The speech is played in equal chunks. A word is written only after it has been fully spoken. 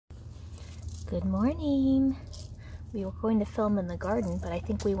Good morning. We were going to film in the garden, but I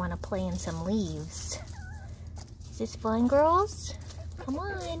think we want to play in some leaves. Is this fun, girls? Come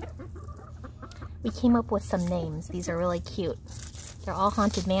on. We came up with some names. These are really cute. They're all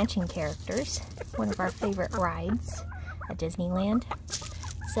Haunted Mansion characters. One of our favorite rides at Disneyland.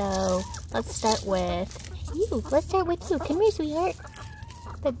 So let's start with you. Let's start with you. Come here, sweetheart.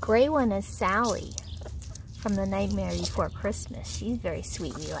 The gray one is Sally from The Nightmare Before Christmas. She's very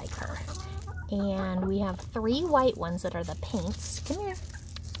sweet. We like her. And we have 3 white ones that are the paints. Come here.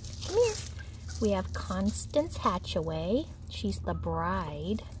 Come here. We have Constance Hatchaway. She's the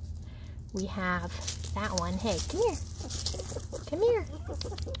bride. We have that one. Hey, come here. Come here.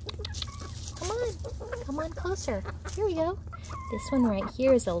 Come on. Come on closer. Here we go. This one right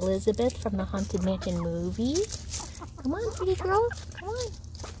here is Elizabeth from the Haunted Mansion movie. Come on, pretty girl. Come on.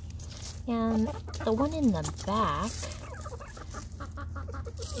 And the one in the back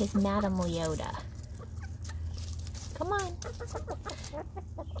is Madame Leota. Come on.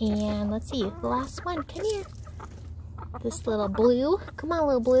 And let's see, the last one. Come here. This little blue. Come on,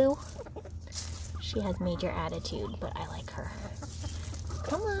 little blue. She has major attitude, but I like her.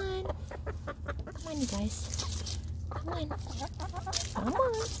 Come on. Come on, you guys. Come on. Come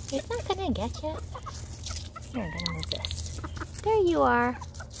on. It's not gonna get you. Here, I'm gonna move this. There you are.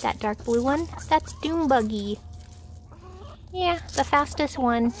 That dark blue one, that's Doom Buggy. Yeah, the fastest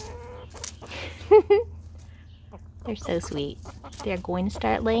one. They're so sweet. They're going to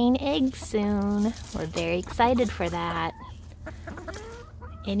start laying eggs soon. We're very excited for that.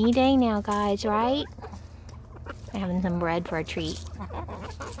 Any day now, guys, right? I'm having some bread for a treat.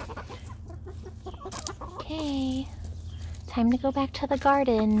 Okay, time to go back to the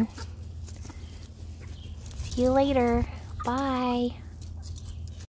garden. See you later. Bye.